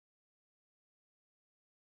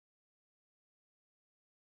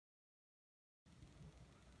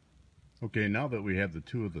Okay, now that we have the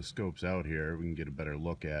two of the scopes out here, we can get a better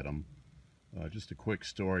look at them. Just a quick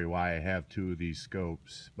story why I have two of these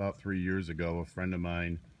scopes. About 3 years ago, a friend of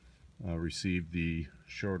mine received the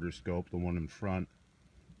shorter scope, the one in front,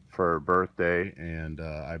 for her birthday, and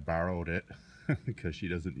I borrowed it because she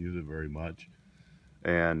doesn't use it very much.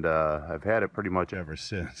 And I've had it pretty much ever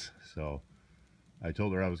since. So I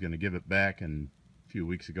told her I was going to give it back, and a few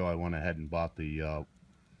weeks ago I went ahead and bought the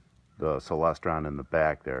Celestron in the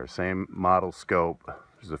back there. Same model scope.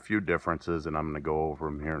 There's a few differences, and I'm going to go over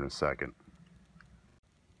them here in a second.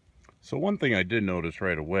 So one thing I did notice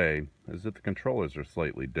right away is that the controllers are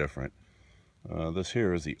slightly different. This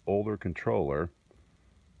here is the older controller,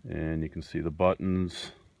 and you can see the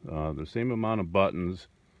buttons, the same amount of buttons,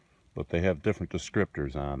 but they have different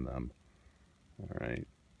descriptors on them. Alright.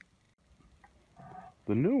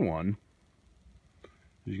 The new one,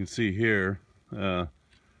 as you can see here,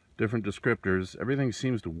 different descriptors. Everything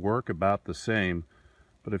seems to work about the same,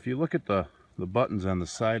 but if you look at the buttons on the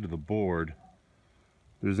side of the board,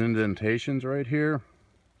 there's indentations right here.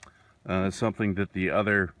 That's something that the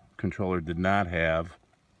other controller did not have.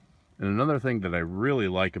 And another thing that I really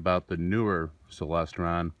like about the newer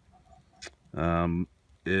Celestron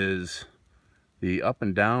is the up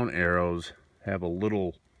and down arrows have a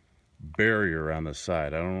little barrier on the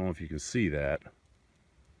side. I don't know if you can see that,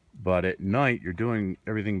 but at night you're doing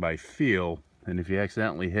everything by feel, and if you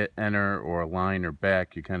accidentally hit enter or line or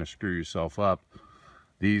back, you kind of screw yourself up.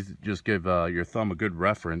 These just give your thumb a good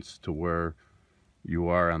reference to where you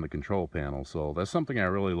are on the control panel, so that's something I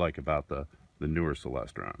really like about the newer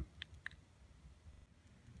Celestron.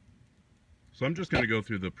 So I'm just going to go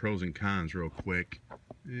through the pros and cons real quick,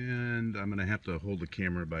 and I'm going to have to hold the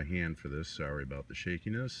camera by hand for this. Sorry about the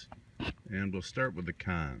shakiness. And we'll start with the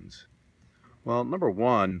cons. Well, number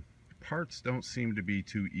one, parts don't seem to be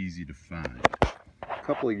too easy to find. A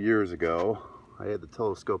couple of years ago, I had the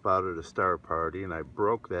telescope out at a star party, and I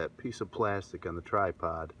broke that piece of plastic on the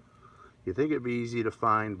tripod. You think it'd be easy to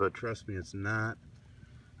find, but trust me, it's not.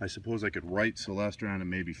 I suppose I could write Celestron and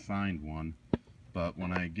maybe find one, but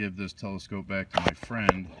when I give this telescope back to my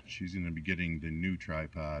friend, she's going to be getting the new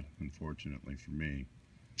tripod, unfortunately for me.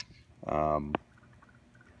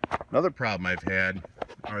 Another problem I've had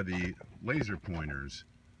are the laser pointers.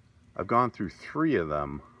 I've gone through 3 of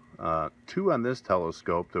them. 2 on this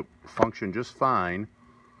telescope that function just fine,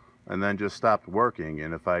 and then just stopped working.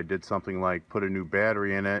 And if I did something like put a new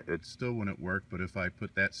battery in it, it still wouldn't work. But if I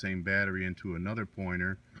put that same battery into another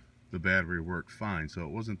pointer, the battery worked fine. So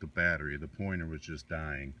it wasn't the battery, the pointer was just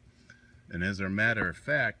dying. And as a matter of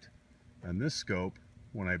fact, on this scope,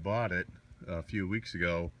 when I bought it a few weeks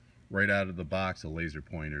ago, right out of the box, a laser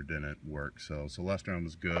pointer didn't work. So Celestron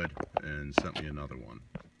was good and sent me another one.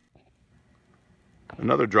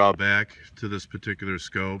 Another drawback to this particular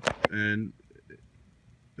scope, and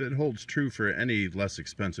it holds true for any less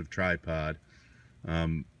expensive tripod,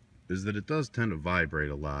 is that it does tend to vibrate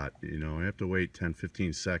a lot. You know, you have to wait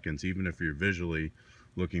 10-15 seconds, even if you're visually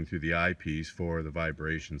looking through the eyepiece, for the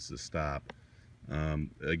vibrations to stop.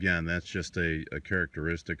 Again, that's just a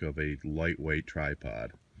characteristic of a lightweight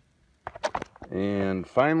tripod. And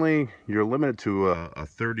finally, you're limited to a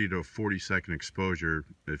 30 to 40 second exposure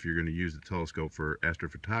if you're going to use the telescope for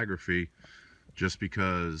astrophotography, just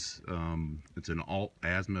because it's an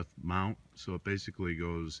alt-azimuth mount, so it basically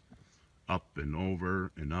goes up and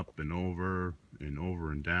over and up and over and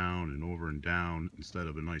over and down and over and down, instead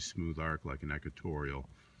of a nice smooth arc like an equatorial.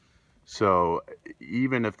 So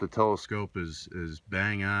even if the telescope is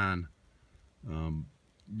bang on,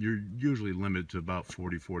 you're usually limited to about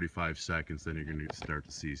 40-45 seconds, then you're going to start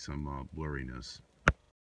to see some blurriness.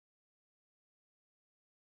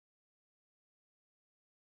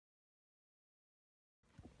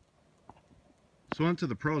 So on to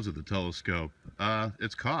the pros of the telescope.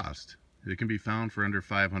 Its cost. It can be found for under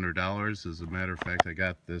 $500. As a matter of fact, I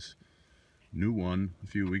got this new one a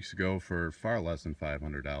few weeks ago for far less than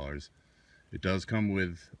 $500. It does come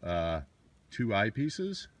with 2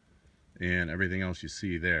 eyepieces and everything else you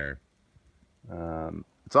see there.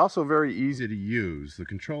 It's also very easy to use. The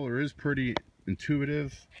controller is pretty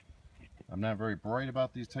intuitive. I'm not very bright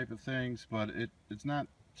about these type of things, but it's not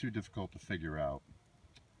too difficult to figure out.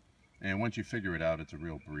 And once you figure it out, it's a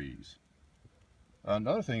real breeze.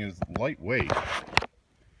 Another thing is lightweight.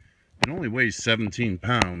 It only weighs 17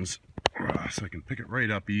 pounds, so I can pick it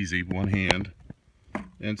right up easy, one hand.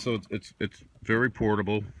 And so it's very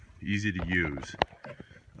portable, easy to use.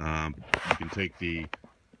 You can take the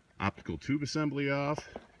optical tube assembly off,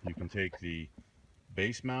 you can take the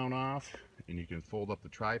base mount off, and you can fold up the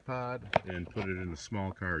tripod and put it in a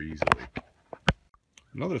small car easily.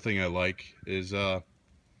 Another thing I like is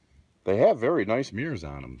They have very nice mirrors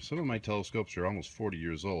on them. Some of my telescopes are almost 40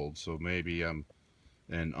 years old, so maybe I'm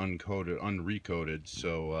unrecoded,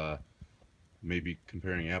 so maybe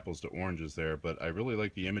comparing apples to oranges there. But I really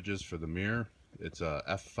like the images for the mirror. It's a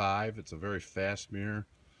f5. It's a very fast mirror,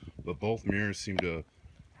 but both mirrors seem to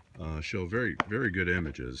show very good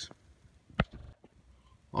images.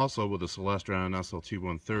 Also, with the Celestron SLT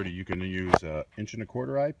 130, you can use an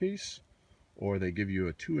 1.25" eyepiece, or they give you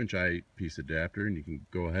a 2" eyepiece adapter, and you can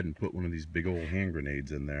go ahead and put one of these big old hand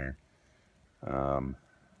grenades in there. A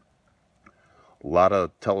lot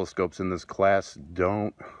of telescopes in this class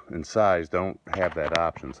in size don't have that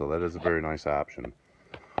option, so that is a very nice option.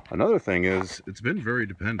 Another thing is, it's been very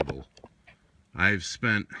dependable. I've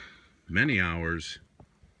spent many hours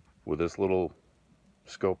with this little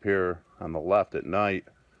scope here on the left at night.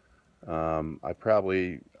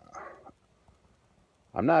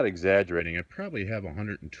 I'm not exaggerating, I probably have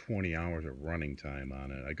 120 hours of running time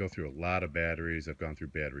on it. I go through a lot of batteries. I've gone through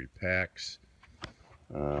battery packs.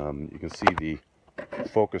 You can see the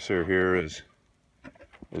focuser here is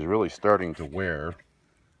really starting to wear.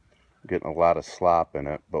 I'm getting a lot of slop in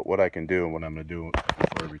it, but what I can do, and what I'm going to do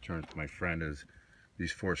before I return it to my friend, is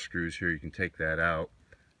these 4 screws here. You can take that out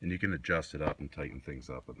and you can adjust it up and tighten things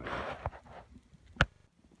up in there.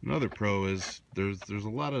 Another pro is there's a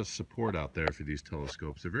lot of support out there for these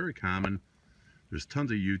telescopes. They're very common. There's tons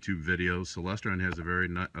of YouTube videos. Celestron has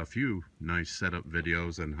a few nice setup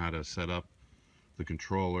videos on how to set up the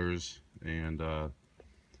controllers, and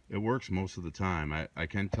it works most of the time. I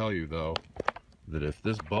can tell you though that if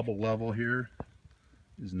this bubble level here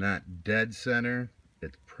is not dead center,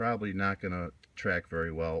 it's probably not going to track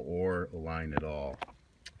very well or align at all.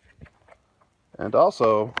 And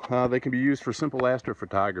also, they can be used for simple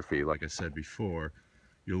astrophotography. Like I said before,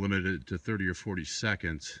 you're limited to 30 or 40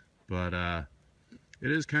 seconds, but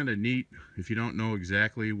it is kind of neat if you don't know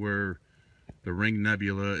exactly where the Ring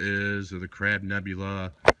Nebula is or the Crab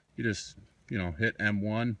Nebula. You just, hit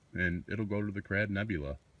M1 and it'll go to the Crab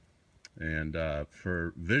Nebula. And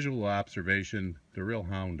for visual observation, they're real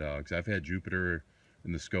hound dogs. I've had Jupiter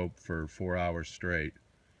in the scope for 4 hours straight.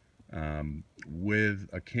 With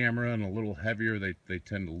a camera and a little heavier, they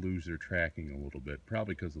tend to lose their tracking a little bit,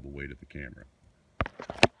 probably because of the weight of the camera.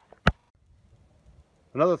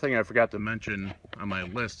 Another thing I forgot to mention on my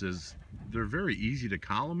list is they're very easy to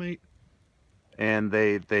collimate, and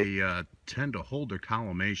they tend to hold their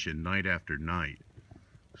collimation night after night.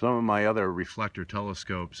 Some of my other reflector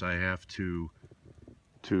telescopes, I have to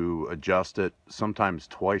adjust it sometimes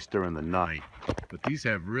twice during the night, but these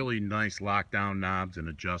have really nice lockdown knobs and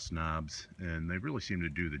adjust knobs, and they really seem to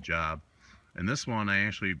do the job. And this one, I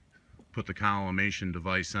actually put the collimation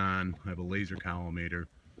device on. I have a laser collimator,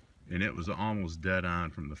 and it was almost dead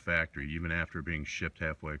on from the factory, even after being shipped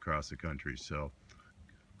halfway across the country. So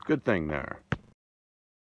good thing there.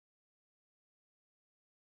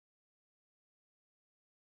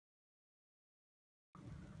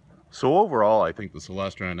 So overall, I think the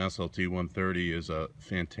Celestron SLT 130 is a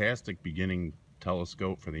fantastic beginning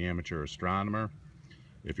telescope for the amateur astronomer.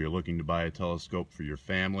 If you're looking to buy a telescope for your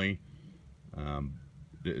family,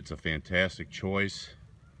 it's a fantastic choice.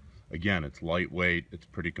 Again, it's lightweight, it's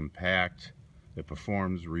pretty compact, it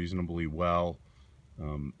performs reasonably well.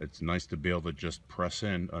 It's nice to be able to just press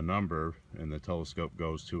in a number and the telescope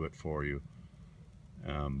goes to it for you.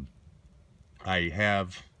 I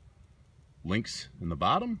have links in the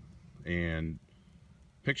bottom and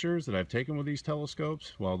pictures that I've taken with these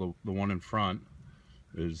telescopes. Well, the one in front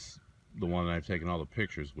is the one that I've taken all the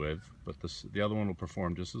pictures with, but the other one will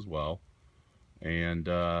perform just as well. And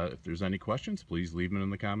if there's any questions, please leave them in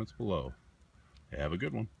the comments below. Have a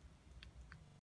good one.